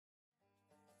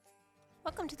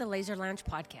Welcome to the Laser Lounge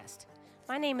podcast.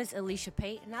 My name is Alicia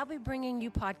Pate, and I'll be bringing you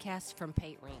podcasts from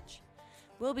Pate Ranch.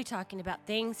 We'll be talking about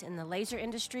things in the laser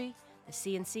industry, the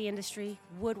CNC industry,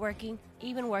 woodworking,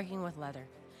 even working with leather.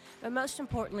 But most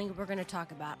importantly, we're going to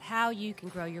talk about how you can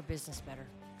grow your business better.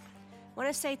 I want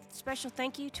to say special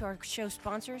thank you to our show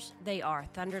sponsors. They are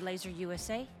Thunder Laser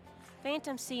USA,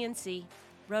 Phantom CNC,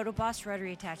 Rotoboss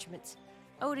Rotary Attachments,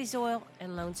 Odie's Oil,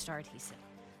 and Lone Star Adhesive.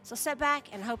 So sit back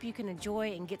and hope you can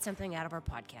enjoy and get something out of our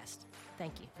podcast.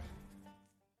 Thank you.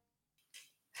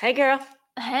 Hey, girl.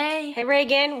 Hey. Hey,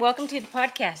 Reagan. Welcome to the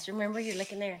podcast. Remember, you're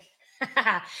looking there.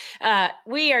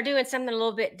 We are doing something a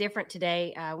little bit different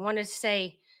today. I wanted to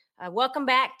say welcome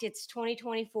back. It's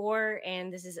 2024,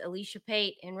 and this is Alicia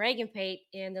Pate and Reagan Pate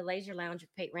in the Laser Lounge at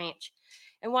Pate Ranch.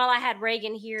 And while I had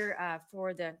Reagan here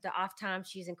for the off time,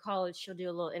 she's in college. She'll do a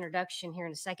little introduction here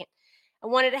in a second. I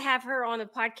wanted to have her on the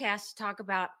podcast to talk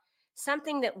about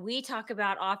something that we talk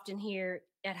about often here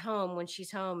at home when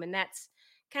she's home, and that's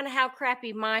kind of how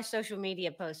crappy my social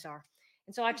media posts are.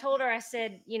 And so I told her, I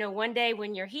said, one day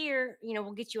when you're here,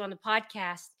 we'll get you on the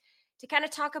podcast to kind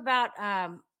of talk about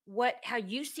how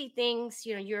you see things.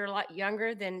 You're a lot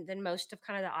younger than most of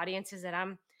kind of the audiences that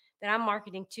I'm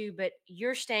marketing to, but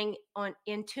you're staying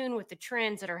in tune with the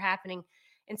trends that are happening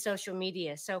in social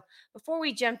media. So before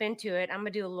we jump into it, I'm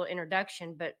going to do a little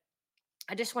introduction, but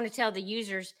I just want to tell the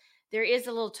users there is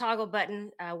a little toggle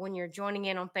button when you're joining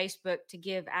in on Facebook to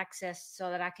give access so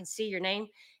that I can see your name.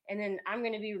 And then I'm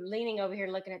going to be leaning over here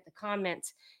looking at the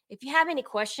comments. If you have any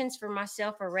questions for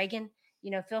myself or Reagan,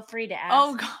 feel free to ask.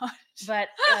 Oh, gosh. But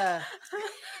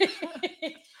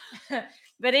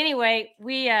but anyway,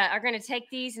 we are going to take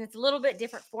these, and it's a little bit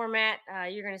different format.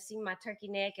 You're going to see my turkey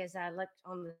neck as I look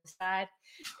on the side,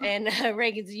 and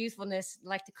Reagan's youthfulness,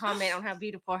 like to comment on how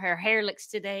beautiful her hair looks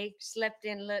today. Slept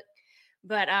in look.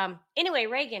 But anyway,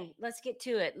 Reagan, let's get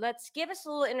to it. Let's give us a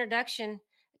little introduction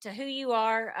to who you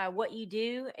are, what you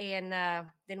do, and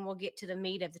then we'll get to the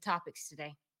meat of the topics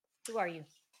today. Who are you?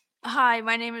 Hi,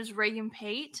 my name is Reagan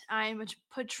Pate. I'm a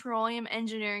petroleum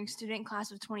engineering student,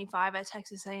 class of 25 at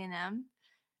Texas A&M.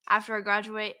 After I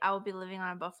graduate, I will be living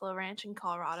on a buffalo ranch in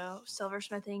Colorado,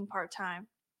 silversmithing part-time.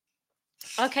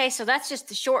 Okay, so that's just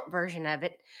the short version of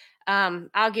it.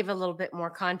 I'll give a little bit more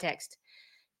context.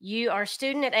 You are a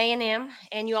student at A&M,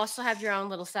 and you also have your own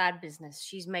little side business.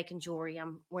 She's making jewelry.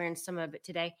 I'm wearing some of it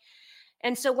today.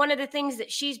 And so one of the things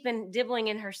that she's been dibbling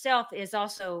in herself is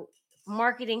also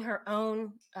marketing her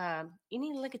own. You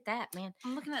need to look at that, man.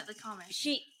 I'm looking at the comments.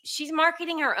 She's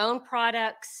marketing her own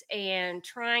products and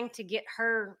trying to get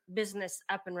her business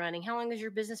up and running. How long has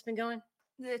your business been going?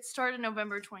 It started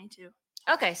November 22.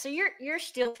 Okay, so you're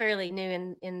still fairly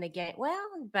new in the game. Well,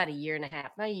 about a year and a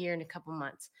half, about a year and a couple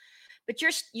months. But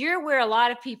you're where a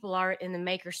lot of people are in the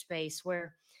maker space,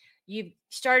 where you've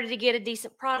started to get a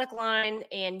decent product line,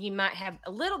 and you might have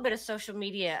a little bit of social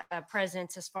media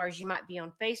presence as far as you might be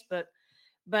on Facebook,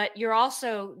 but you're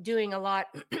also doing a lot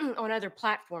on other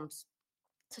platforms.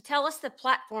 So tell us the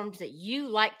platforms that you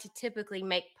like to typically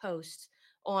make posts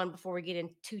on before we get in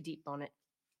too deep on it.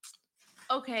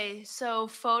 Okay, so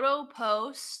photo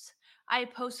posts. I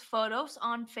post photos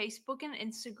on Facebook and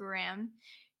Instagram,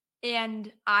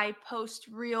 and I post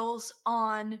reels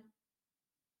on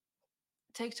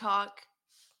TikTok,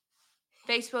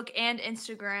 Facebook, and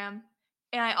Instagram.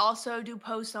 And I also do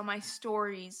posts on my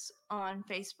stories on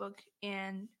Facebook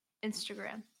and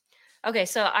Instagram. Okay,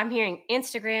 so I'm hearing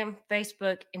Instagram,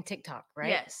 Facebook, and TikTok, right?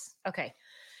 Yes. Okay.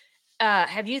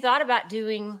 Have you thought about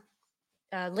doing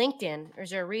LinkedIn, or is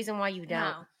there a reason why you don't?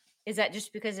 No. Is that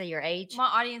just because of your age? My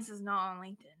audience is not on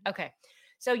LinkedIn. Okay.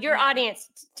 So your audience,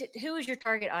 who is your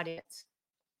target audience?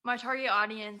 My target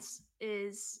audience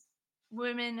is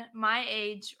women my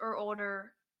age or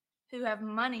older who have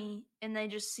money, and they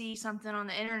just see something on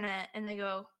the internet and they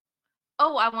go,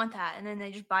 oh, I want that. And then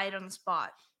they just buy it on the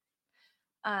spot.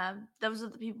 Those are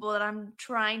the people that I'm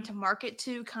trying to market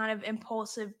to, kind of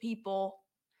impulsive people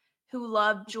who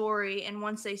love jewelry. And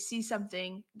once they see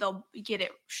something, they'll get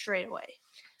it straight away.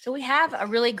 So we have a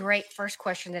really great first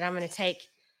question that I'm going to take.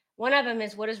 One of them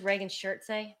is, what does Reagan's shirt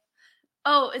say?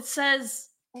 Oh, it says,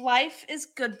 life is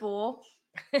good, bull.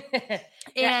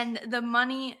 And the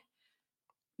money,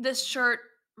 this shirt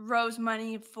rose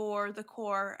money for the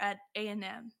Corps at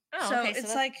A&M. Oh, so okay,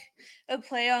 it's like a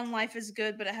play on life is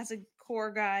good, but it has a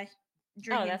Corps guy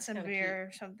drinking some beer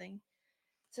or something.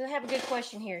 So I have a good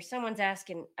question here. Someone's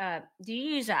asking, do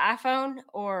you use an iPhone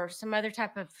or some other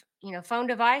type of phone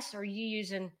device, or are you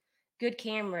using good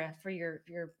camera for your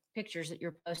pictures that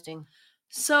you're posting?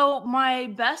 So my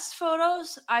best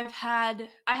photos I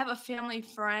have a family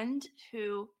friend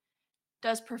who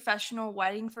does professional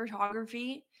wedding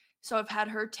photography. So I've had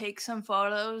her take some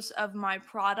photos of my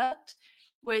product,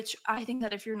 which I think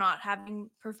that if you're not having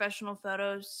professional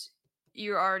photos,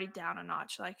 you're already down a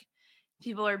notch. Like,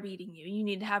 people are beating you. You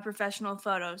need to have professional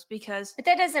photos, because But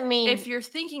that doesn't mean. if you're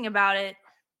thinking about it,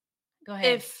 Go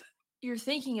ahead. if you're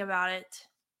thinking about it,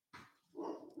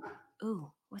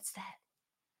 Ooh, what's that?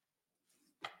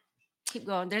 Keep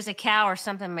going. There's a cow or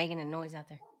something making a noise out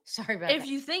there. Sorry about that. if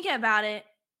you think about it,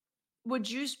 would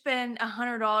you spend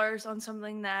 $100 on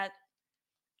something that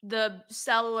the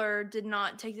seller did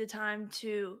not take the time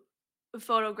to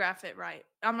photograph it right?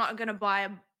 I'm not gonna buy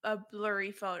a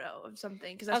blurry photo of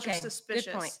something because that's just suspicious.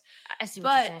 Good point. I see what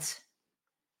you're saying. But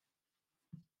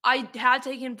I had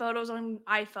taken photos on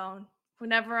iPhone.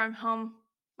 Whenever I'm home,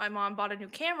 my mom bought a new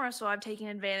camera, so I've taken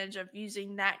advantage of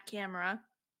using that camera.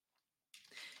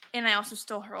 And I also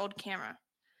stole her old camera.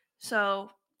 So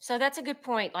that's a good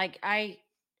point. Like, I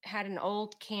had an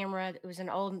old camera. It was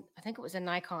I think it was a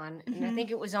Nikon, and I think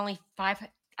it was only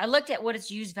I looked at what its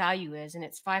used value is, and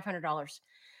it's $500.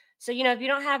 So, if you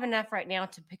don't have enough right now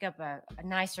to pick up a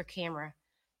nicer camera,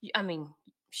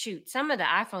 shoot, some of the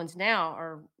iPhones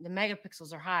now the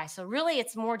megapixels are high. So really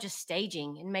it's more just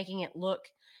staging and making it look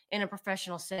in a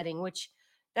professional setting, which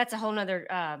that's a whole nother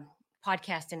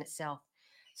podcast in itself.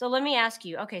 So let me ask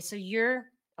you, okay, so you're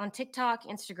on TikTok,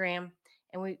 Instagram,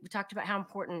 and we talked about how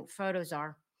important photos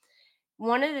are.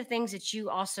 One of the things that you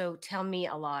also tell me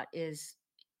a lot is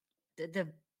the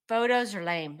photos are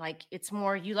lame. Like, it's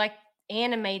more, you like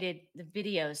animated the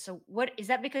videos. So what is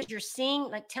that? Because you're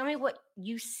seeing, like, tell me what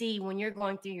you see when you're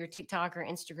going through your TikTok or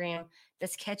Instagram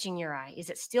that's catching your eye. Is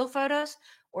it still photos,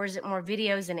 or is it more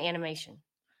videos and animation?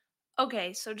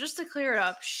 Okay, so just to clear it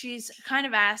up, she's kind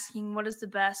of asking what is the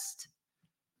best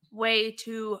way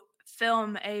to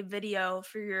film a video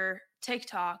for your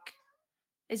TikTok.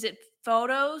 Is it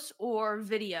photos or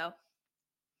video?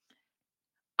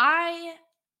 I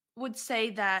would say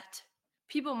that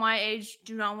people my age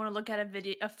do not want to look at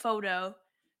a photo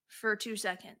for 2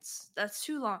 seconds. That's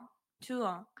too long. Too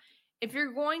long. If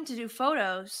you're going to do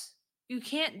photos, you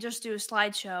can't just do a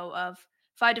slideshow of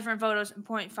 5 different photos in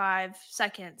 0.5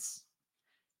 seconds.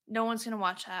 No one's going to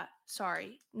watch that.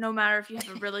 Sorry. No matter if you have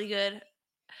a really good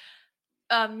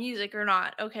music or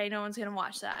not. Okay, no one's going to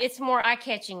watch that. It's more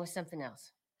eye-catching with something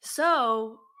else.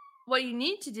 So what you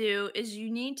need to do is you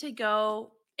need to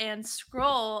go and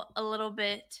scroll a little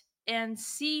bit and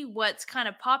see what's kind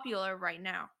of popular right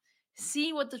now.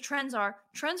 See what the trends are.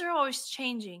 Trends are always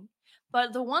changing.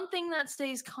 But the one thing that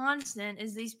stays constant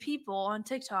is these people on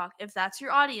TikTok. If that's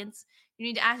your audience, you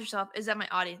need to ask yourself, is that my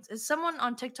audience? Is someone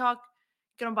on TikTok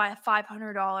going to buy a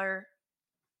 $500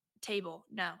 table?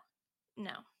 No.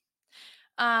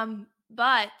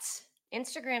 But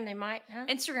Instagram, they might, huh?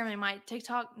 Instagram, they might.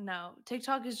 TikTok, no.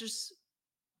 TikTok is just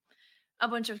a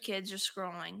bunch of kids just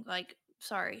scrolling. Like,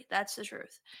 sorry, that's the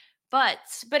truth. But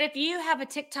if you have a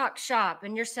TikTok shop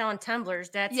and you're selling tumblers,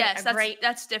 that's great.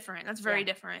 That's different. That's very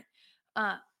different.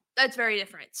 That's very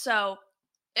different. So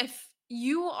if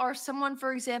you are someone,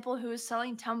 for example, who is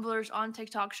selling tumblers on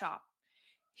TikTok shop,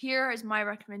 here is my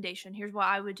recommendation. Here's what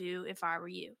I would do if I were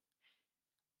you.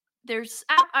 There's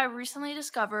an app I recently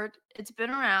discovered. It's been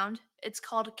around. It's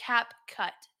called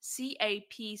CapCut.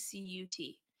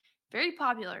 CapCut. Very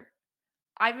popular.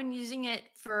 I've been using it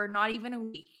for not even a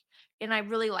week, and I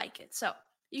really like it. So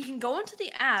you can go into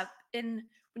the app, and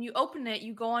when you open it,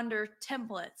 you go under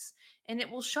templates, and it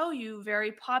will show you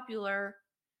very popular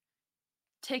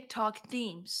TikTok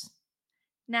themes.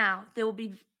 Now, they will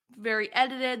be very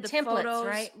edited. The templates, photos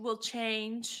right? will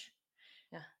change.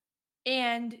 Yeah.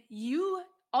 And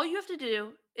all you have to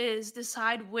do is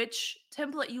decide which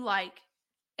template you like,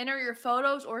 enter your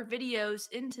photos or videos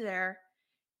into there,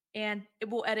 and it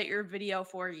will edit your video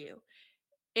for you.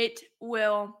 It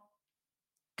will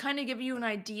kind of give you an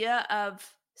idea of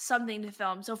something to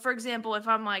film. So, for example, if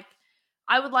I'm like,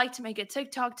 I would like to make a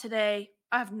TikTok today,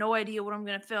 I have no idea what I'm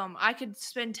going to film. I could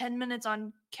spend 10 minutes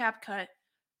on CapCut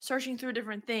searching through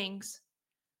different things,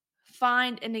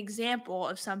 find an example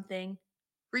of something,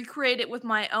 recreate it with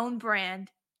my own brand,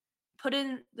 put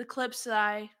in the clips that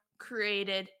I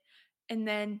created, and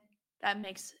then that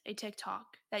makes a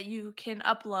TikTok that you can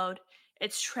upload.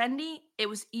 It's trendy. It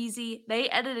was easy. They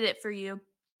edited it for you,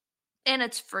 and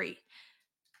it's free.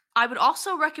 I would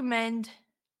also recommend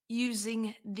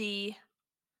using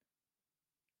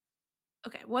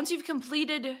once you've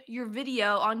completed your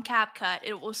video on CapCut,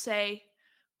 it will say,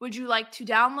 would you like to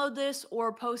download this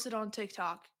or post it on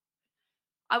TikTok?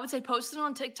 I would say post it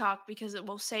on TikTok because it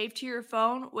will save to your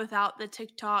phone without the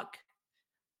TikTok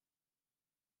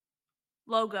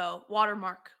logo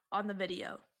watermark on the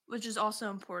video, which is also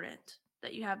important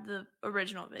that you have the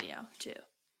original video too.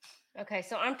 Okay,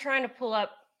 so I'm trying to pull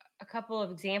up a couple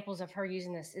of examples of her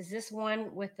using this. Is this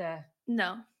one with the?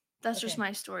 No, that's just Okay.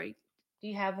 my story. Do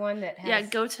you have one that has? Yeah,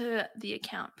 go to the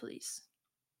account, please.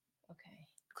 Okay.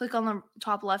 Click on the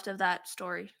top left of that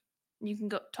story. You can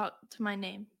go talk to my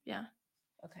name. Yeah.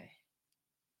 Okay.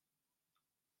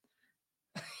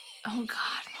 Oh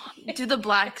God, Mom. Do the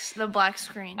black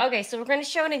screen. Okay, so we're going to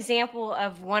show an example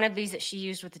of one of these that she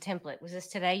used with the template. Was this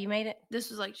today you made it?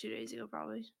 This was like 2 days ago,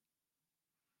 probably.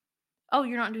 Oh,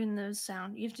 you're not doing the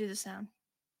sound. You have to do the sound.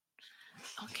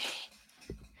 Okay.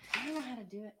 I don't know how to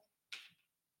do it.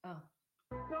 Oh.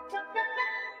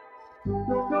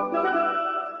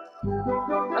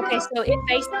 Okay, so it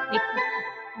basically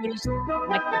used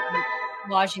like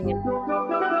collaging it.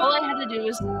 All I had to do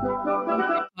was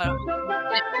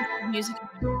music.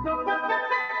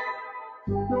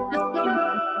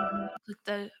 Click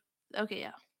the. Okay,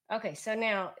 yeah. Okay, so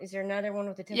now is there another one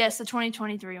with the template? Yes, the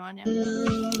 2023 one. Yeah.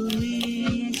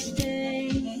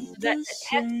 That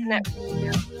text and that.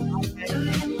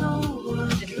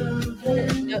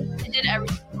 I did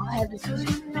everything. I had to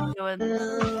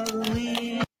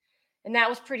And that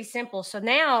was pretty simple. So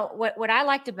now what I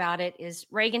liked about it is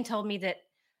Reagan told me that,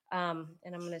 and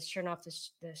I'm going to turn off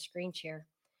the screen share,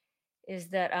 is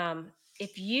that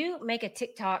if you make a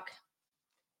TikTok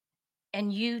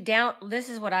and this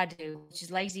is what I do, which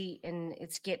is lazy and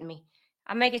it's getting me.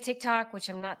 I make a TikTok, which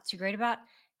I'm not too great about.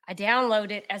 I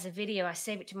download it as a video, I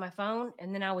save it to my phone,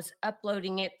 and then I was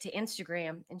uploading it to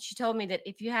Instagram. And she told me that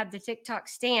if you have the TikTok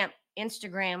stamp,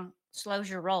 Instagram slows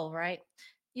your roll, right?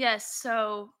 Yes.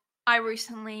 So I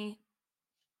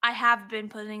have been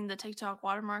putting the TikTok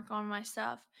watermark on my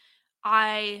stuff.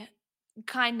 I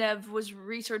kind of was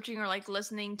researching or like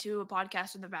listening to a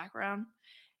podcast in the background,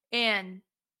 and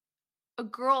a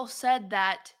girl said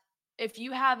that if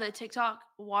you have a TikTok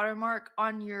watermark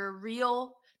on your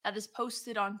reel that is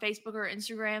posted on Facebook or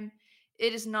Instagram,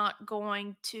 it is not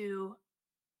going to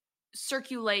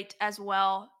circulate as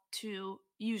well to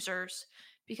users,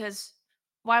 because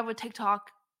why would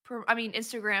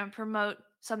Instagram promote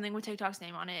something with TikTok's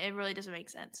name on it? It really doesn't make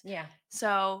sense. Yeah.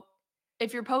 So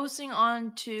if you're posting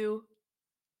onto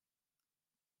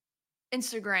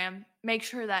Instagram, make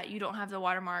sure that you don't have the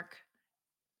watermark.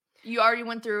 You already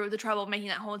went through the trouble of making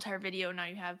that whole entire video. Now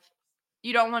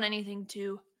you don't want anything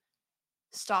to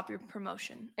stop your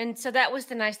promotion. And so that was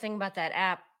the nice thing about that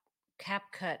app,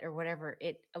 CapCut or whatever.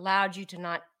 It allowed you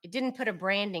to it didn't put a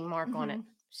branding mark on it.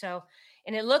 So,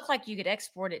 and it looked like you could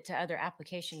export it to other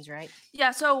applications, right?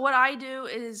 Yeah. So what I do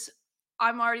is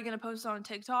I'm already going to post on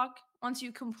TikTok. Once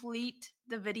you complete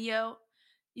the video,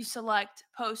 you select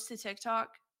post to TikTok,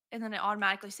 and then it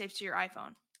automatically saves to your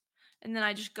iPhone. And then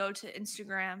I just go to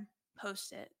Instagram,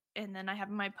 post it, and then I have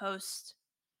my post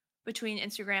between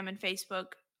Instagram and Facebook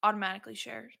automatically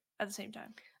shared at the same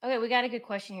time. Okay, we got a good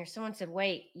question here. Someone said,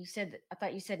 "Wait, I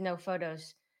thought you said no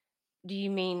photos. Do you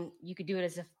mean you could do it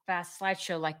as a fast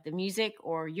slideshow like the music,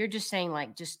 or you're just saying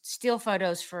like just still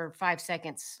photos for 5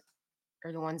 seconds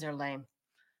or the ones that are lame?"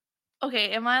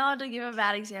 Okay, am I allowed to give a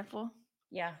bad example?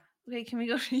 Yeah. Okay, can we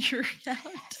go to your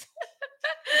account?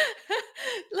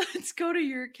 Let's go to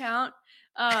your account.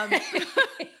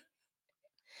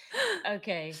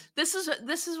 Okay. This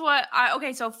is what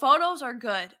okay, so photos are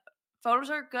good. Photos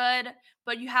are good,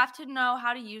 but you have to know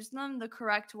how to use them the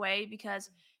correct way, because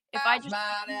if I just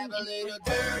have a little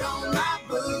dirt on my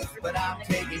boots, but I'm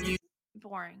taking you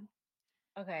boring.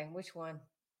 Okay, which one?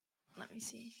 Let me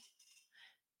see.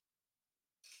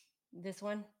 This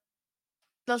one?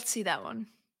 Let's see that one.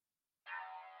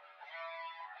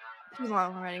 Too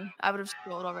long already. I would have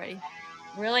scrolled already.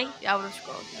 Really? Yeah, I would have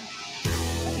scrolled. Yeah.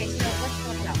 Okay, so let's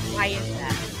talk about why is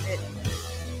that?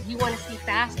 You want to see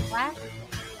fast flash?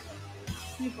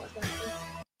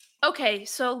 Okay,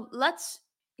 so let's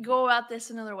go about this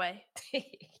another way.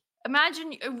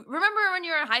 Remember when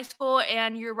you were in high school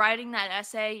and you're writing that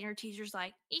essay and your teacher's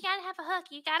like, you gotta have a hook,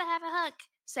 you gotta have a hook.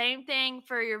 Same thing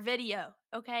for your video,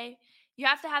 okay? You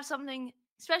have to have something,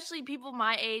 especially people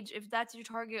my age, if that's your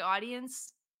target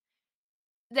audience,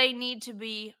 they need to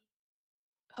be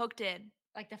hooked in.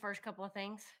 Like the first couple of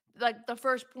things? Like the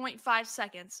first 0.5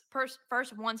 seconds, first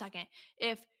 1 second.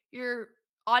 If your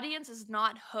audience is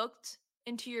not hooked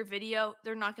into your video,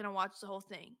 they're not gonna watch the whole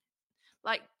thing.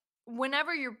 Like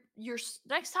whenever you're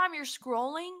next time you're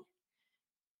scrolling,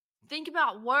 think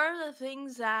about what are the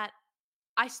things that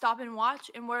I stop and watch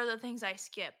and what are the things I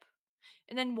skip.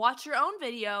 And then watch your own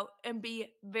video and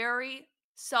be very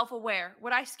self-aware.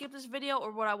 Would I skip this video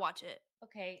or would I watch it?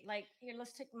 Okay, like here,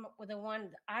 let's take with the one.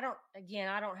 I don't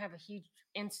have a huge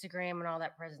Instagram and all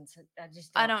that presence. I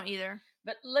just don't. I don't either.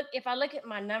 But look, if I look at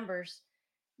my numbers,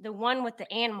 the one with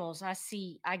the animals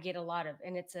I get a lot of,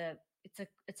 and it's a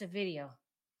video.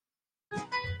 Oh,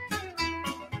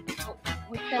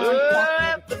 we're selling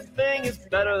Everything is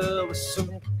better with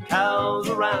some cows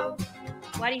around.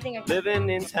 Why do you think Living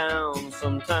in town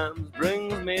sometimes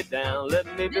brings me down. Let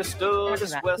me bestow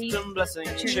this Western blessing.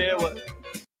 Share what?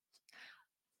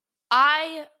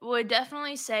 I would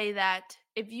definitely say that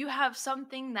if you have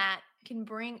something that can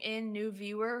bring in new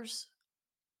viewers,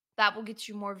 that will get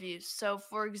you more views. So,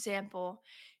 for example,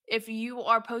 if you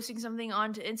are posting something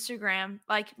onto Instagram,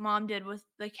 like Mom did with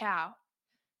the cow,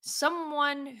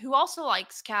 someone who also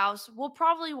likes cows will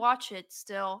probably watch it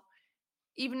still,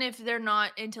 even if they're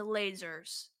not into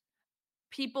lasers.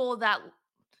 People that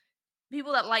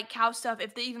like cow stuff,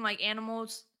 if they even like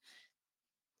animals,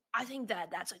 I think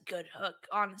that that's a good hook,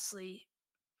 honestly.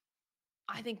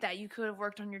 I think that you could have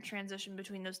worked on your transition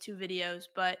between those two videos,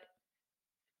 but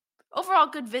overall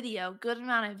good video, good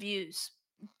amount of views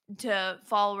to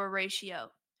follower ratio.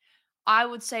 I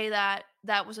would say that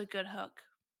that was a good hook.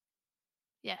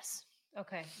 Yes.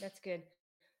 Okay, that's good.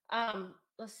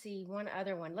 Let's see one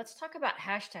other one. Let's talk about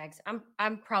hashtags.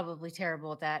 I'm probably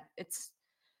terrible at that.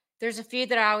 There's a few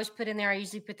that I always put in there. I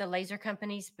usually put the laser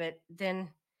companies, but then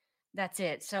that's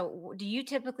it. So, do you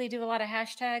typically do a lot of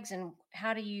hashtags, and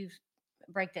how do you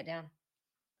break that down?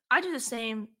 I do the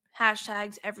same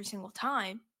hashtags every single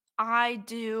time. I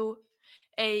do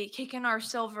a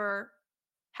KickinRSilver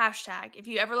hashtag. If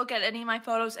you ever look at any of my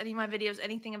photos, any of my videos,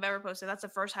 anything I've ever posted, that's the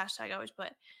first hashtag I always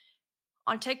put.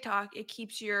 On TikTok, it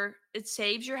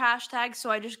saves your hashtags. So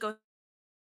I just go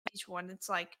each one. It's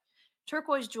like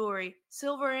turquoise jewelry,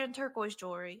 silver and turquoise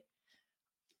jewelry.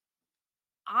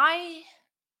 I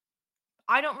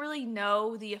don't really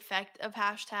know the effect of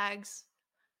hashtags.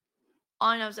 All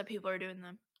I know is that people are doing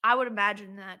them. I would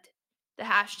imagine that the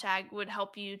hashtag would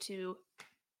help you to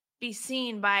be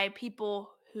seen by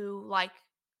people who like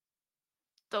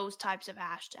those types of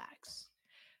hashtags.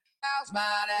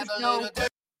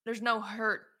 There's no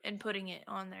hurt in putting it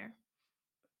on there.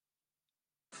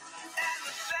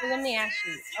 So let me ask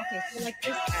you. Okay, so like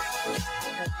this guy,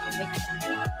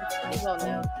 it's pretty well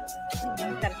known. He's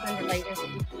got a ton of lasers that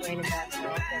he's brain and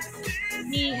basketball.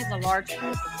 He has a large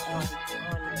group on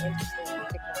Instagram,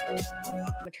 TikTok. I'm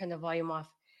gonna turn the volume off.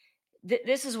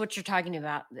 This is what you're talking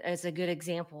about as a good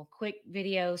example. Quick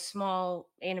video,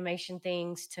 small animation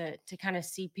things to kind of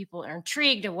see people are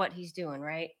intrigued of what he's doing,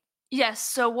 right? Yes.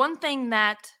 So one thing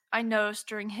that I noticed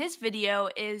during his video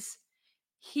is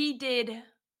he did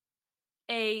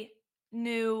a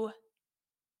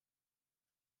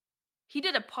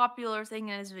popular thing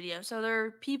in his video. So there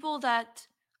are people that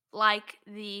like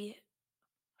what is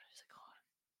it called?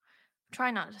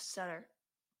 Try not to stutter.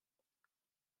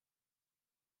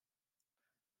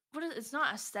 It's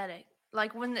not aesthetic.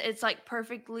 Like when it's like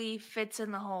perfectly fits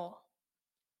in the hole.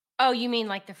 Oh, you mean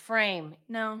like the frame?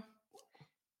 No.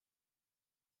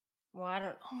 Well, I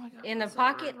don't. Oh my God, in the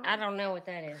pocket, I don't know what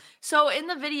that is. So in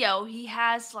the video, he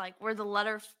has like where the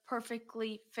letter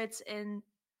perfectly fits in.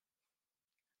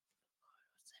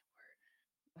 What's that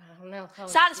word? I don't know.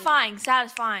 Satisfying.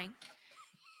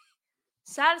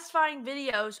 Satisfying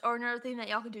videos are another thing that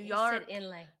y'all can do. Y'all said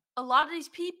inlay. A lot of these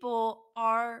people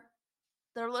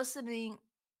they're listening.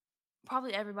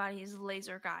 Probably everybody is a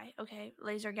laser guy, okay?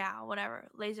 Laser gal, whatever.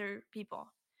 Laser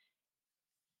people.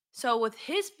 So with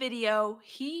his video,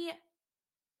 he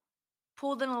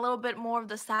pulled in a little bit more of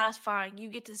the satisfying. You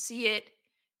get to see it.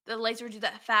 The laser do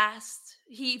that fast.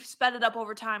 He sped it up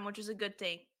over time, which is a good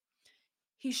thing.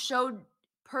 He showed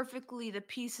perfectly the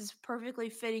pieces perfectly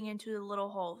fitting into the little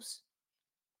holes.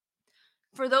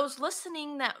 For those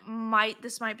listening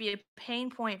this might be a pain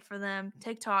point for them,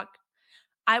 TikTok,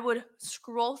 I would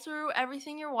scroll through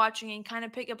everything you're watching and kind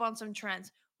of pick up on some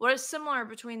trends. What is similar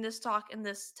between this talk and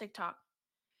this TikTok?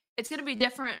 It's going to be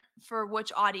different for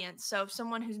which audience. So if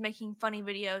someone who's making funny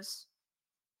videos,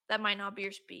 that might not be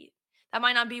your speed. That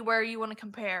might not be where you want to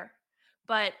compare.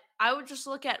 But I would just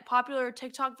look at popular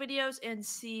TikTok videos and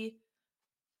see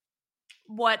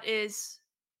what is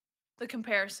the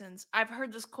comparisons. I've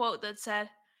heard this quote that said,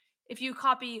 if you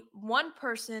copy one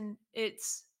person,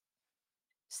 it's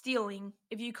stealing.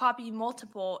 If you copy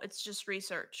multiple, it's just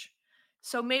research.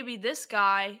 So maybe this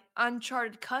guy,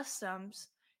 Uncharted Customs,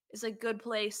 is a good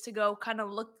place to go kind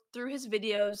of look through his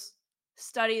videos,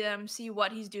 study them, see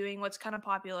what he's doing, what's kind of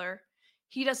popular.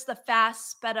 He does the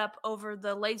fast sped up over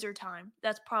the laser time.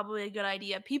 That's probably a good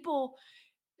idea.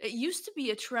 It used to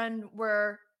be a trend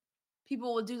where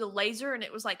people would do the laser and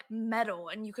it was like metal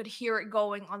and you could hear it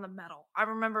going on the metal. I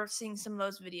remember seeing some of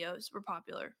those videos were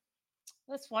popular.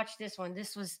 Let's watch this one.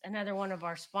 This was another one of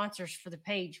our sponsors for the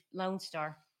page, Lone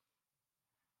Star.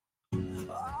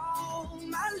 all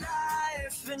my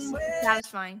life and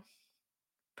Satisfying.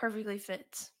 Perfectly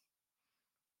fits.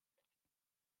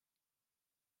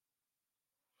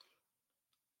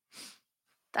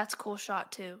 That's a cool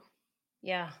shot too.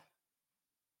 Yeah.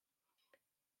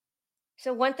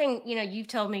 So one thing, you've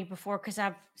told me before, because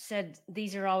I've said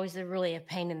these are always really a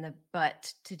pain in the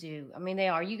butt to do. I mean, they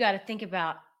are. You got to think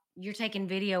about you're taking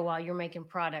video while you're making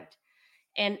product.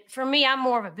 And for me, I'm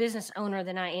more of a business owner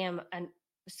than I am a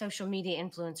social media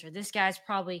influencer. This guy's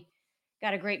probably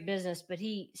got a great business, but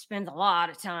he spends a lot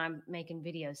of time making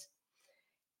videos.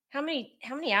 How many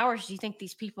hours do you think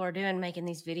these people are doing making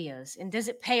these videos? And does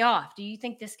it pay off? Do you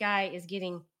think this guy is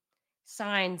getting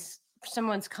signs?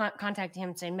 Someone's contacting him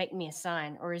and saying, make me a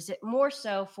sign? Or is it more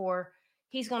so for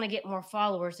he's going to get more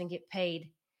followers and get paid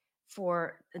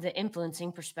for the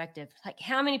influencing perspective? Like,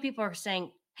 how many people are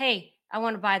saying, hey, I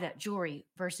want to buy that jewelry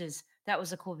versus that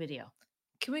was a cool video?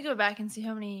 Can we go back and see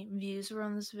how many views were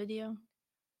on this video?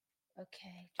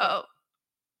 Okay. Oh,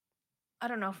 I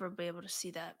don't know if we'll be able to see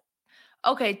that.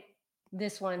 Okay.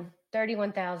 This one,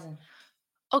 31,000.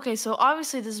 Okay, so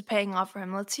obviously this is paying off for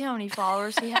him. Let's see how many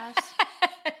followers he has.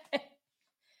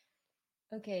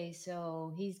 Okay,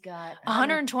 so he's got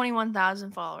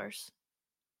 121,000 followers.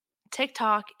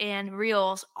 TikTok and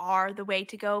Reels are the way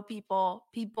to go, people.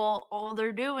 People, all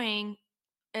they're doing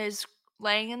is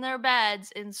laying in their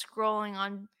beds and scrolling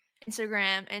on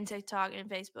Instagram and TikTok and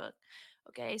Facebook.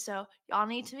 Okay, so y'all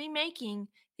need to be making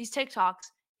these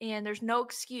TikToks, and there's no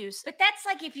excuse. But that's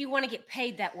like if you want to get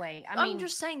paid that way. I'm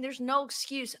just saying there's no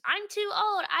excuse. I'm too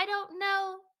old. I don't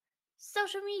know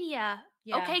social media.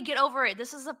 Yeah. Okay, get over it.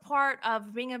 This is a part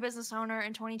of being a business owner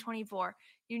in 2024.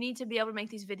 You need to be able to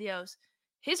make these videos.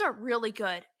 His are really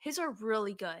good.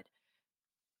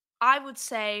 I would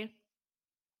say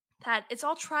that it's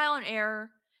all trial and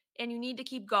error, and you need to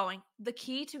keep going. The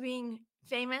key to being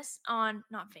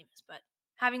not famous, but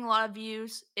having a lot of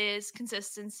views is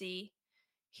consistency.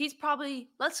 He's probably,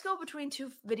 let's go between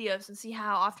two videos and see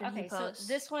how often he posts.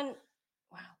 So this one,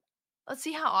 wow. Let's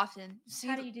see how often.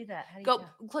 How do you do that? How do you go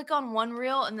click on one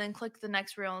reel and then click the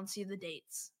next reel and see the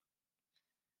dates.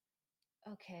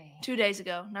 Okay. 2 days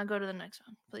ago. Now go to the next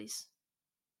one, please.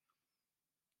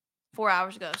 4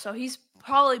 hours ago. So he's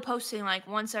probably posting like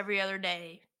once every other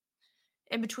day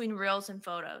in between reels and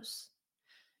photos.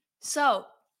 So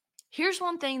here's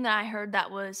one thing that I heard that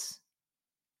was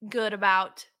good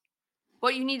about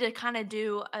what you need to kind of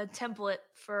do, a template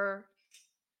for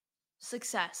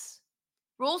success.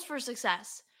 Rules for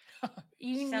success.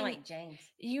 You sound like James.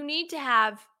 You need to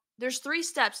have, there's 3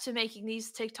 steps to making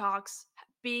these TikToks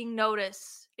being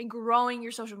noticed and growing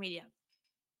your social media.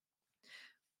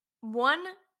 1,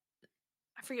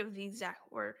 I forget what the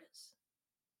exact word is.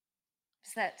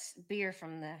 So that's beer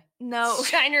from the No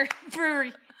Shiner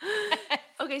Brewery.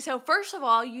 Okay, so first of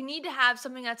all, you need to have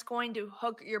something that's going to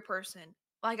hook your person.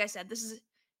 Like I said, this is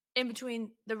in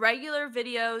between the regular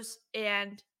videos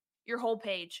and your whole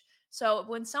page. So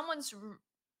when someone's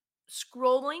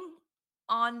scrolling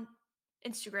on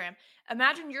Instagram,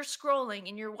 imagine you're scrolling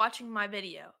and you're watching my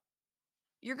video.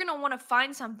 You're going to want to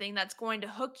find something that's going to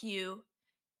hook you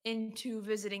into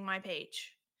visiting my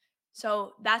page.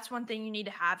 So that's one thing you need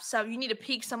to have. So you need to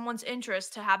pique someone's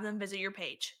interest to have them visit your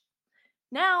page.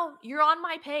 Now you're on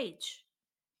my page.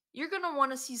 You're going to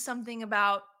want to see something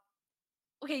about,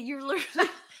 okay, you're literally,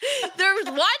 they're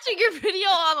watching your video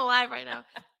on the live right now.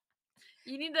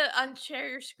 You need to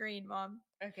unshare your screen, Mom.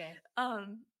 Okay.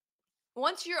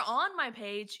 Once you're on my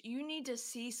page, you need to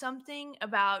see something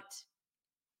about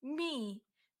me,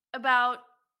 about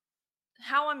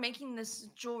how I'm making this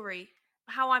jewelry,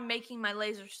 how I'm making my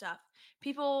laser stuff.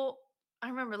 I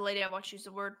remember the lady I watched use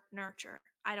the word nurture.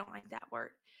 I don't like that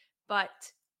word.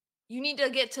 But you need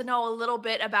to get to know a little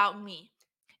bit about me.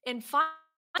 And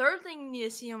third thing you need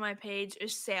to see on my page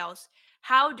is sales.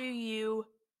 How do you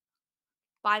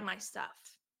buy my stuff?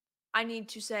 I need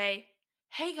to say,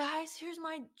 hey guys, here's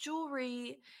my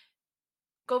jewelry.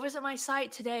 Go visit my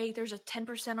site today. There's a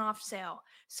 10% off sale.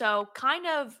 So kind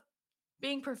of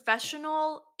being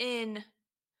professional in,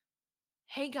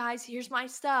 hey guys, here's my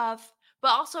stuff, but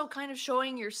also kind of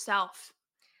showing yourself.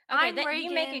 Okay,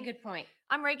 you make a good point.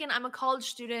 I'm Reagan. I'm a college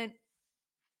student.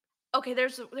 Okay,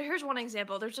 here's one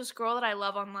example. There's this girl that I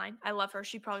love online. I love her.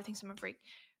 She probably thinks I'm a freak.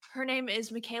 Her name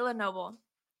is Michaela Noble.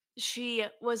 She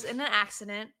was in an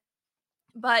accident,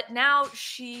 but now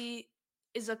she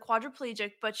is a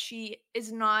quadriplegic, but she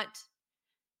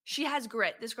has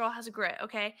grit. This girl has grit,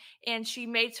 okay? And she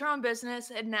made her own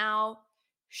business, and now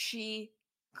she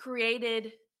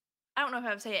created, I don't know if I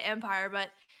would say an empire, but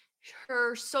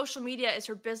her social media is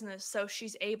her business, so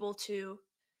she's able to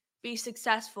be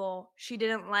successful, she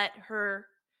didn't let her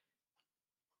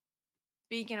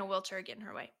being in a wheelchair get in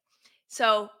her way.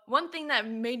 So one thing that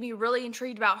made me really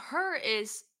intrigued about her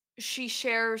is she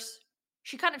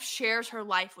kind of shares her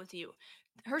life with you.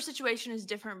 Her situation is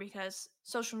different because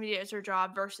social media is her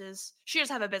job versus she does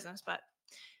have a business, but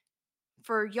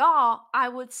for y'all, I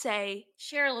would say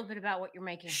Share a little bit about what you're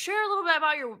making. share a little bit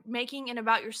about your making and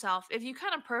about yourself. If you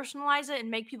kind of personalize it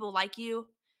and make people like you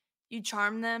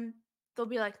charm them, they'll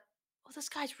be like, oh, this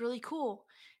guy's really cool.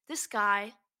 This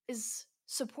guy is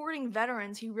supporting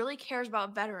veterans. He really cares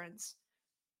about veterans.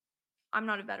 I'm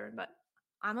not a veteran, but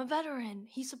I'm a veteran.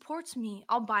 He supports me.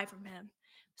 I'll buy from him.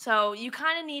 So you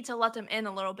kind of need to let them in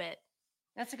a little bit.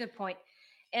 That's a good point.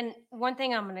 And one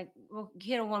thing we'll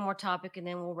hit on one more topic and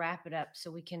then we'll wrap it up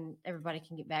so everybody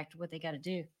can get back to what they got to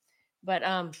do. But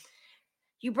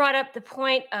you brought up the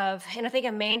point of, and I think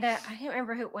Amanda, I can't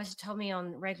remember who it was, told me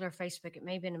on regular Facebook, it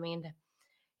may have been Amanda,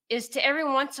 is to every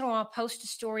once in a while post a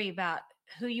story about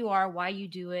who you are, why you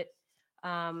do it.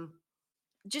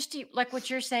 Just like what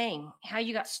you're saying, how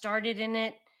you got started in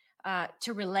it,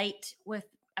 to relate with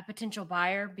a potential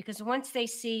buyer, because once they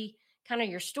see kind of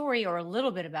your story or a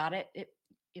little bit about it,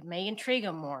 it may intrigue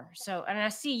them more. So, and I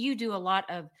see you do a lot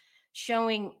of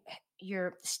showing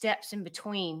your steps in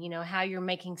between, how you're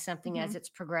making something as it's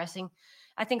progressing.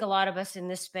 I think a lot of us in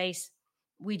this space,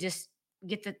 we just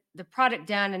get the product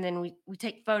done and then we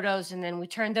take photos and then we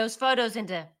turn those photos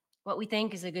into what we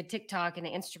think is a good TikTok and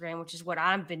an Instagram, which is what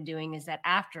I've been doing, is that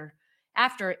after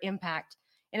impact.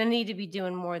 And I need to be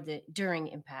doing more during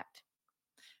impact.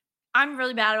 I'm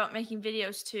really bad about making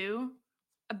videos too,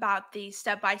 about the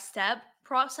step-by-step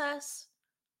process.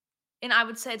 And I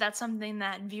would say that's something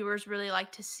that viewers really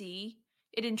like to see.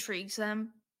 It intrigues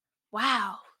them.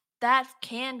 Wow, that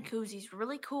can koozy's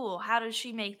really cool. How does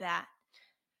she make that?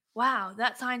 Wow,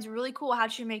 that sign's really cool. How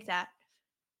did she make that?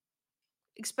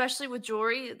 Especially with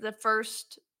jewelry, the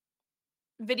first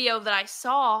video that I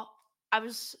saw, I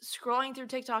was scrolling through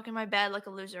TikTok in my bed like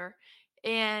a loser,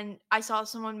 and I saw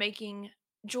someone making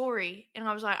jewelry, and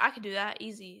I was like, I could do that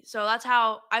easy. So that's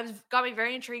how got me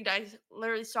very intrigued. I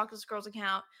literally stalked this girl's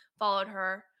account, followed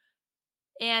her,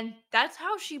 and that's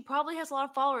how she probably has a lot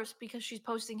of followers, because she's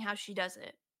posting how she does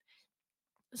it.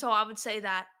 So I would say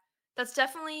that's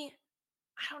definitely,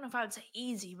 I don't know if I would say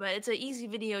easy, but it's an easy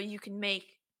video you can make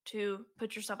to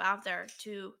put yourself out there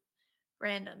to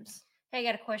randoms. Hey, I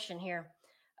got a question here.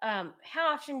 How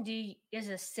often is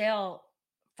a sale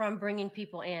from bringing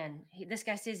people in? This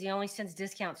guy says he only sends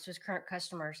discounts to his current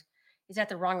customers. Is that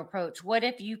the wrong approach? What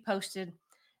if you posted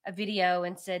a video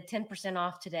and said 10%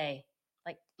 off today?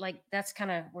 Like that's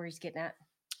kind of where he's getting at.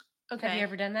 Okay. Have you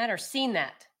ever done that or seen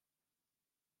that?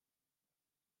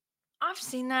 I've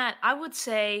seen that. I would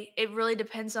say it really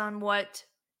depends on what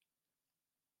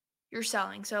you're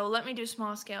selling. So let me do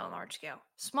small scale and large scale.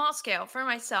 Small scale, for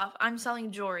myself, I'm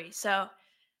selling jewelry. So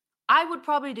I would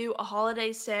probably do a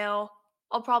holiday sale.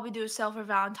 I'll probably do a sale for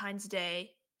Valentine's Day.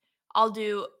 I'll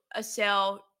do a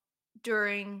sale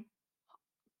during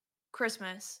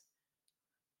Christmas.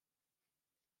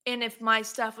 And if my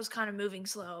stuff was kind of moving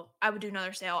slow, I would do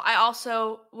another sale. I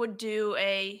also would do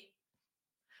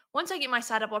once I get my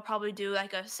site up, I'll probably do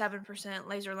like a 7%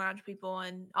 laser lounge people,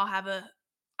 and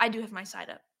I do have my site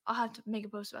up. I'll have to make a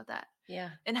post about that. Yeah.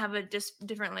 And have a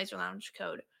different laser lounge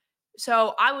code.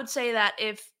 So I would say that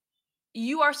if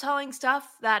you are selling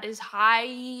stuff that is high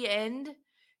end,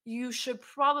 you should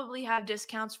probably have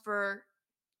discounts for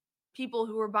people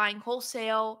who are buying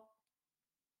wholesale.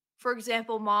 For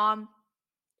example, mom,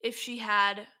 if she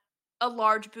had a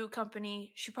large boot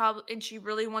company, she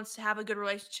really wants to have a good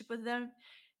relationship with them,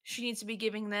 she needs to be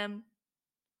giving them,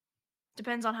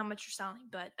 depends on how much you're selling,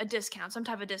 but a discount, some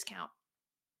type of discount.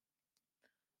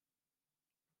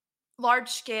 Large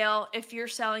scale, if you're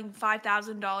selling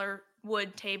 $5,000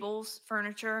 wood tables,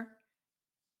 furniture,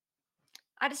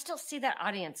 I just don't see that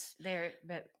audience there,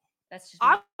 but that's just.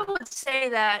 I would say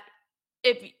that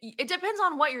it depends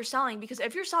on what you're selling, because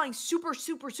if you're selling super,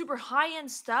 super, super high end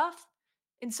stuff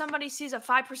and somebody sees a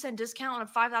 5% discount on a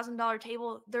 $5,000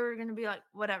 table, they're going to be like,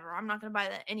 whatever, I'm not going to buy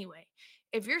that anyway.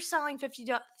 If you're selling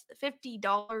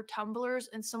 $50 tumblers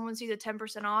and someone sees a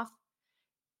 10% off,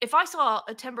 if I saw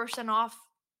a 10% off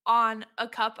on a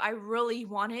cup I really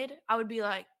wanted, I would be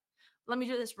like, let me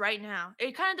do this right now.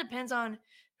 It kind of depends on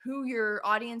who your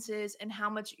audience is and how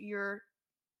much your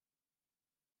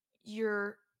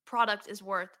product is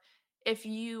worth. If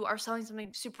you are selling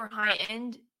something super high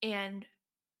end and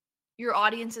your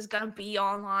audience is going to be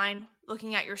online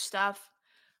looking at your stuff,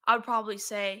 I would probably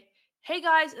say, hey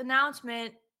guys,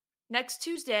 announcement, next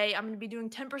Tuesday, I'm going to be doing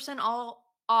 10%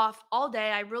 off all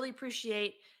day. I really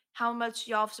appreciate how much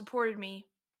y'all have supported me,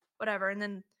 whatever. And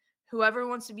then whoever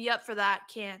wants to be up for that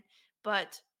can.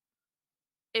 But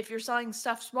if you're selling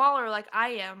stuff smaller like I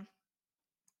am,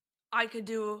 I could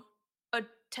do a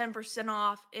 10%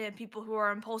 off, and people who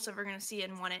are impulsive are going to see it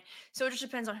and want it. So it just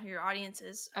depends on who your audience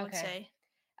is, I would say.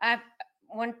 I have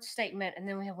one statement, and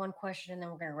then we have one question, and then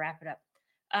we're going to wrap it up.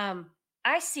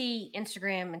 I see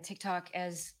Instagram and TikTok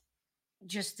as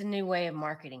just the new way of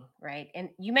marketing, right? And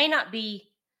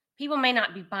people may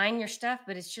not be buying your stuff,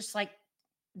 but it's just like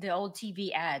the old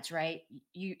TV ads, right?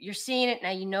 You're seeing it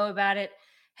now, you know about it.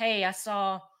 Hey, I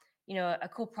saw, a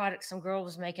cool product some girl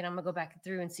was making. I'm gonna go back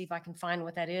through and see if I can find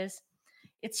what that is.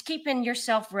 It's keeping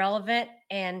yourself relevant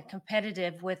and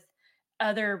competitive with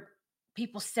other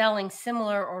people selling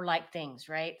similar or like things,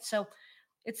 right? So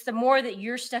it's the more that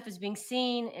your stuff is being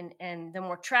seen and the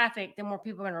more traffic, the more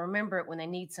people are going to remember it when they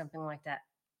need something like that.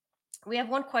 We have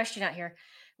one question out here.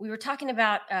 We were talking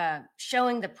about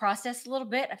showing the process a little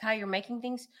bit of how you're making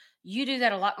things. You do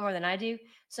that a lot more than I do.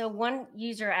 So one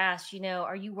user asked,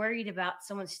 are you worried about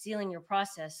someone stealing your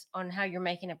process on how you're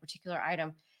making a particular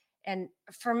item? And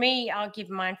for me, I'll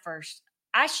give mine first.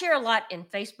 I share a lot in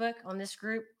Facebook on this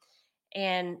group,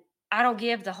 and I don't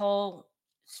give the whole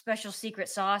special secret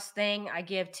sauce thing. I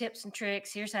give tips and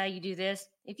tricks. Here's how you do this.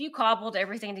 If you cobbled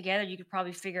everything together, you could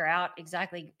probably figure out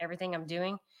exactly everything I'm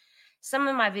doing. Some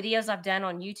of my videos I've done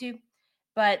on YouTube,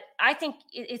 but I think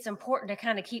it's important to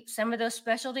kind of keep some of those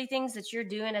specialty things that you're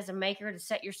doing as a maker to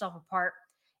set yourself apart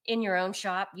in your own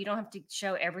shop. You don't have to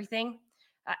show everything.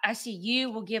 I see you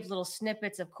will give little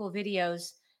snippets of cool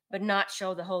videos, but not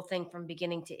show the whole thing from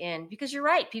beginning to end, because you're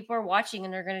right. People are watching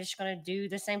and they're just going to do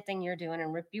the same thing you're doing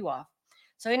and rip you off.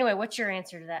 So anyway, what's your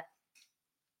answer to that?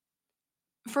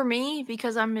 For me,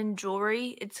 because I'm in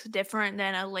jewelry, it's different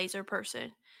than a laser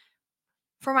person.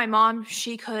 For my mom,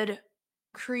 she could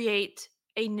create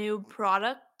a new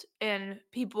product and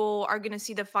people are going to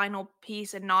see the final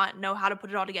piece and not know how to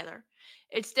put it all together.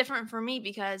 It's different for me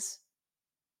because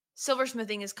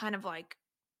silversmithing is kind of like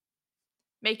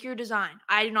make your design.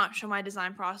 I do not show my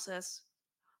design process,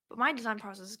 but my design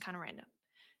process is kind of random.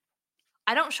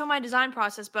 I don't show my design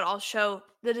process, but I'll show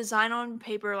the design on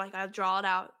paper, like I'll draw it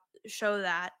out, show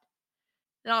that.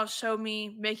 Then I'll show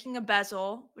me making a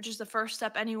bezel, which is the first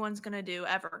step anyone's going to do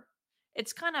ever.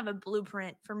 It's kind of a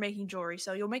blueprint for making jewelry.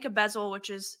 So you'll make a bezel, which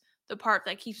is the part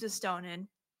that keeps the stone in.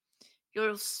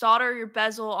 You'll solder your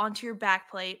bezel onto your back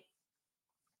plate.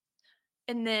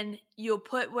 And then you'll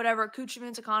put whatever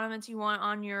accoutrements and condiments you want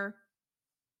on your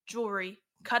jewelry,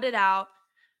 cut it out,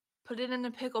 put it in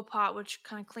a pickle pot, which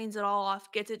kind of cleans it all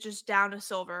off, gets it just down to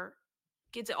silver,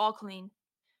 gets it all clean.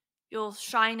 You'll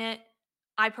shine it.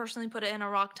 I personally put it in a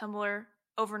rock tumbler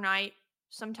overnight,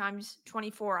 sometimes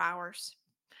 24 hours.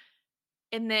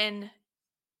 And then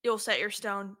you'll set your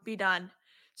stone, be done.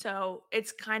 So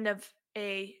it's kind of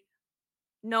a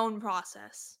known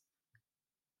process.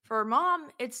 For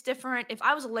mom, it's different. If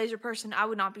I was a laser person, I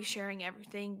would not be sharing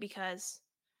everything because,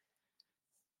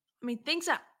 things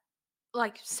that,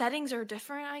 like, settings are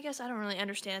different, I guess. I don't really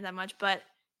understand that much. But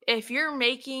if you're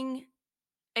making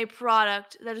a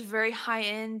product that is very high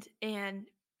end and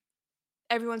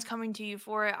everyone's coming to you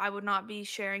for it, I would not be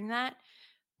sharing that.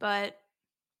 But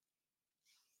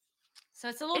so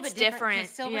it's a little bit different.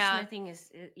 Silversmithing is,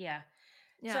 yeah.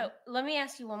 So let me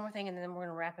ask you one more thing, and then we're going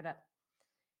to wrap it up.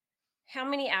 How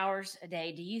many hours a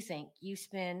day do you think you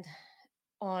spend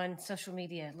on social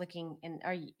media looking? And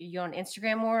are you on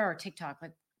Instagram more or TikTok?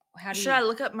 Like, should I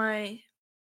look up my?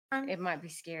 It might be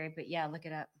scary, but yeah, look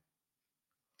it up.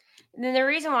 And then the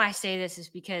reason why I say this is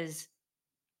because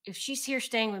if she's here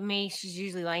staying with me, she's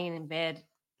usually laying in bed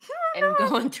and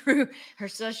going through her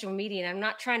social media. And I'm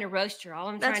not trying to roast her.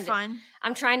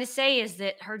 I'm trying to say is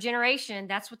that her generation,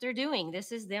 that's what they're doing.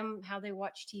 This is them, how they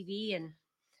watch TV.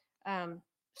 And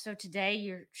so today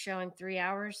you're showing 3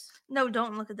 hours. No,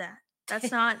 don't look at that.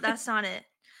 That's not it.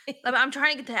 I'm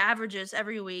trying to get to averages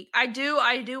every week. I do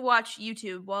watch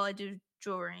YouTube while I do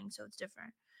jewelry, so it's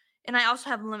different. And I also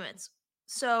have limits.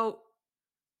 So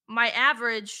my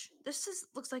average,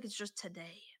 looks like it's just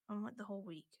today. I want the whole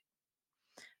week.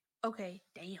 Okay,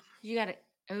 damn. You got it.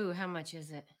 Oh, how much is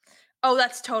it? Oh,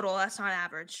 that's total. That's not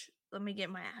average. Let me get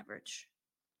my average.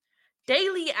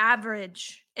 Daily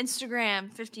average.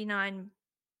 Instagram, 59.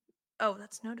 Oh,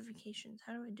 that's notifications.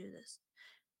 How do I do this?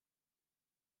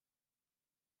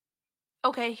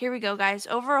 Okay, here we go, guys.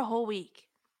 Over a whole week.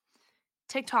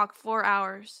 TikTok, 4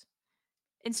 hours.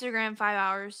 Instagram, 5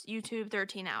 hours. YouTube,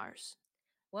 13 hours.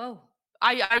 Whoa.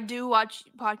 I do watch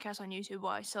podcasts on YouTube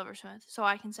while I silversmith, so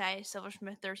I can say I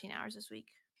silversmith 13 hours this week.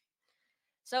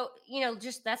 So,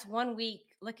 just that's 1 week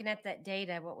looking at that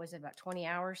data. What was it, about 20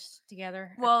 hours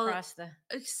together Well, across the.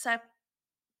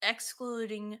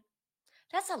 excluding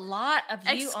That's a lot of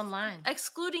you online.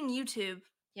 excluding YouTube,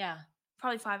 Yeah.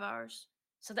 probably 5 hours.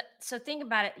 So think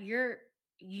about it.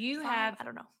 You have, I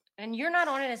don't know. and you're not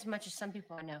on it as much as some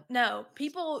people I know. No,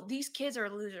 these kids are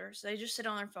losers. They just sit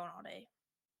on their phone all day,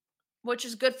 which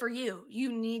is good for you.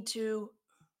 You need to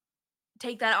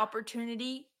take that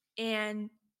opportunity and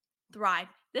thrive.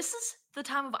 This is the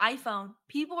time of iPhone.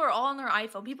 People are all on their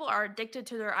iPhone. People are addicted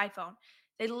to their iPhone.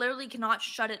 They literally cannot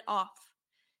shut it off.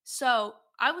 So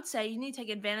I would say you need to take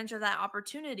advantage of that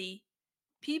opportunity.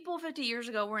 People 50 years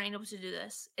ago weren't able to do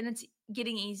this, and it's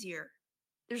getting easier.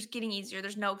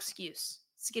 There's no excuse.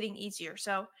 It's getting easier.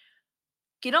 So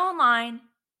get online,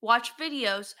 watch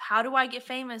videos. How do I get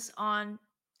famous on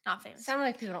not famous? Some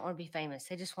like people don't want to be famous.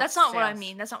 They just want That's not what I sales.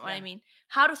 mean. That's not what I mean.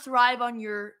 How to thrive on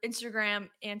your Instagram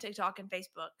and TikTok and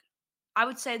Facebook. I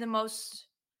would say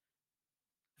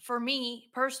for me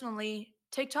personally,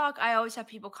 TikTok, I always have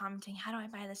people commenting, how do I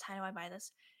buy this? How do I buy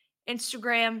this?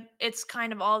 Instagram, it's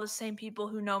kind of all the same people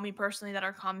who know me personally that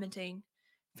are commenting.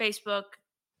 Facebook,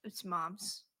 it's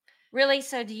moms. Really?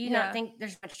 So do you not think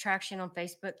there's much traction on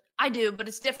Facebook? I do, but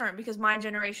it's different because my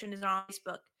generation is on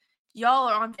Facebook. Y'all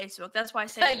are on Facebook. That's why I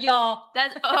say y'all.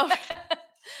 That's why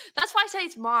I say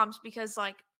it's moms, because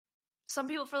like some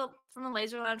people from the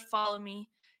Laser Lounge follow me.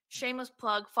 Shameless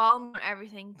plug, follow me on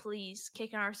everything, please.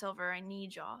 KickinRSilver, I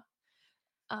need y'all.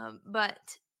 But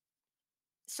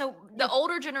so the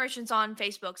older generation's on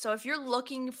Facebook. So if you're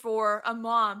looking for a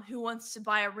mom who wants to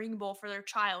buy a ring bowl for their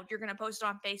child, you're going to post it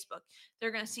on Facebook.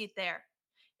 They're going to see it there.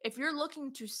 If you're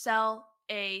looking to sell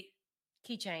a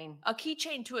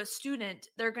keychain to a student,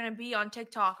 they're going to be on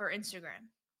TikTok or Instagram.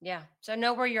 Yeah. So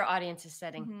know where your audience is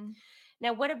setting. Mm-hmm.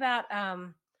 Now, what about,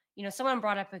 someone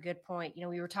brought up a good point.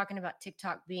 We were talking about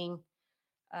TikTok being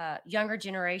younger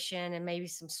generation and maybe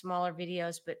some smaller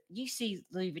videos, but you see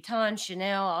Louis Vuitton,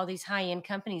 Chanel, all these high-end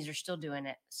companies are still doing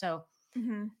it. So,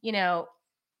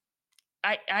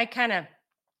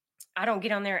 I don't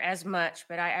get on there as much,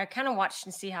 but I kind of watch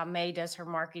and see how May does her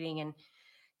marketing. And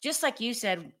just like you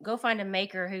said, go find a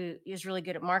maker who is really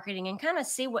good at marketing and kind of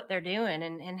see what they're doing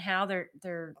and how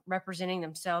they're representing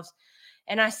themselves.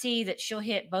 And I see that she'll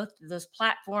hit both of those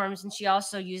platforms, and she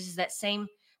also uses that same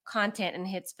content and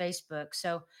hits Facebook.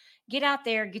 So get out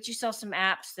there, get yourself some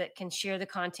apps that can share the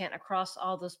content across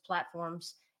all those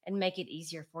platforms and make it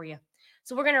easier for you.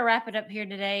 So we're going to wrap it up here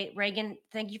today. Reagan,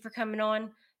 thank you for coming on.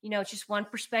 It's just one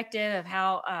perspective of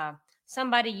how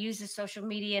somebody uses social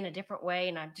media in a different way.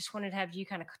 And I just wanted to have you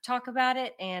kind of talk about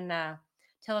it and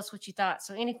tell us what you thought.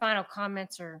 So any final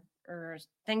comments or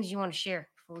things you want to share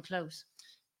before we close?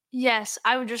 Yes,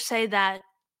 I would just say that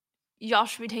y'all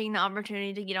should be taking the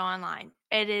opportunity to get online.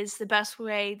 It is the best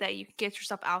way that you can get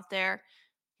yourself out there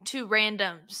to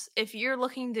randoms. If you're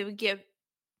looking to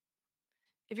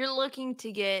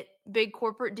get big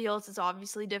corporate deals, it's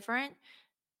obviously different.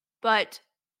 But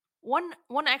one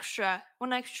extra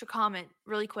comment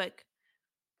really quick.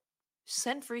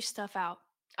 Send free stuff out.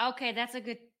 Okay, that's a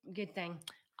good thing.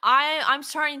 I'm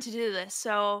starting to do this.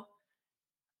 So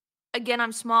again,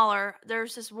 I'm smaller.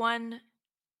 There's this one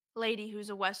lady who's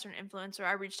a Western influencer.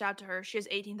 I reached out to her. She has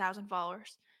 18,000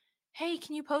 followers. Hey,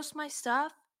 can you post my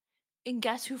stuff? And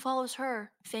guess who follows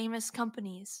her? Famous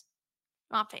companies.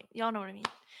 Not famous. Y'all know what I mean.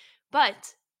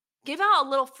 But give out a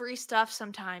little free stuff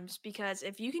sometimes, because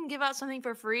if you can give out something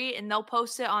for free and they'll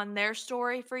post it on their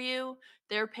story for you,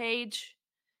 their page,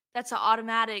 that's an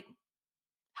automatic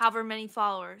however many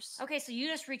followers. Okay, so you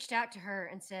just reached out to her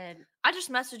and said... I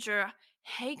just messaged her,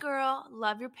 hey girl,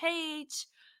 love your page.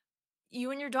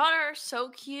 You and your daughter are so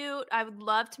cute. I would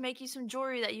love to make you some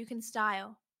jewelry that you can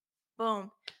style.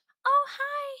 Boom. Oh,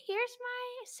 hi. Here's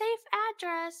my safe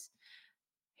address.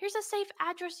 Here's a safe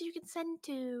address you can send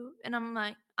to. And I'm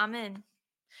like, I'm in.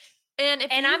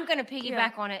 And I'm going to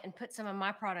piggyback on it and put some of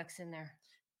my products in there.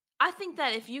 I think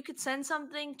that if you could send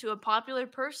something to a popular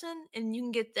person and you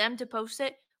can get them to post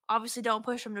it, obviously don't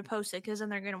push them to post it because then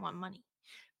they're going to want money.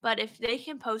 But if they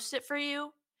can post it for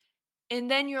you, and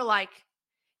then you're like,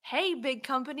 hey, big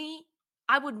company,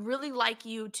 I would really like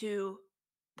you to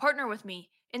partner with me.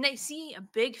 And they see a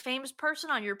big famous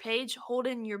person on your page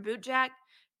holding your boot jack,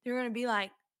 they're going to be like,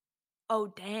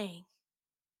 oh, dang.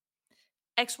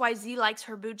 XYZ likes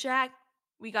her boot jack.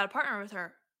 We got to partner with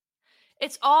her.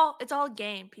 It's all a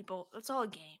game, people. It's all a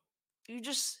game. You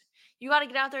got to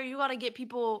get out there. You got to get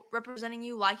people representing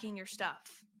you, liking your stuff.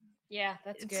 Yeah,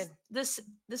 that's good.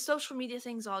 The social media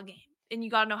thing's all a game, and you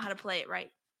got to know how to play it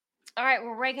right. All right.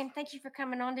 Well, Reagan, thank you for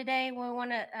coming on today. We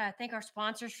want to thank our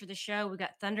sponsors for the show. We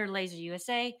got Thunder Laser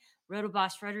USA,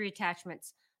 Rotoboss Rotary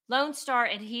Attachments, Lone Star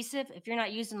Adhesive. If you're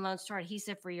not using Lone Star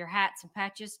Adhesive for your hats and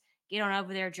patches, get on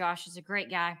over there. Josh is a great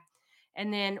guy.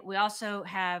 And then we also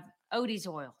have Odie's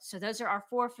Oil. So those are our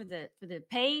 4 for the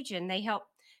page, and they help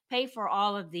pay for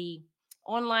all of the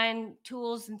online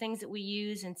tools and things that we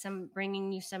use, and some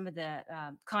bringing you some of the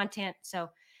content. So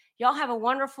y'all have a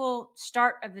wonderful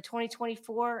start of the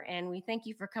 2024, and we thank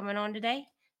you for coming on today,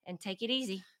 and take it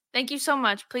easy. Thank you so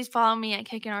much. Please follow me at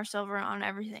KickinRSilver on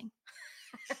everything.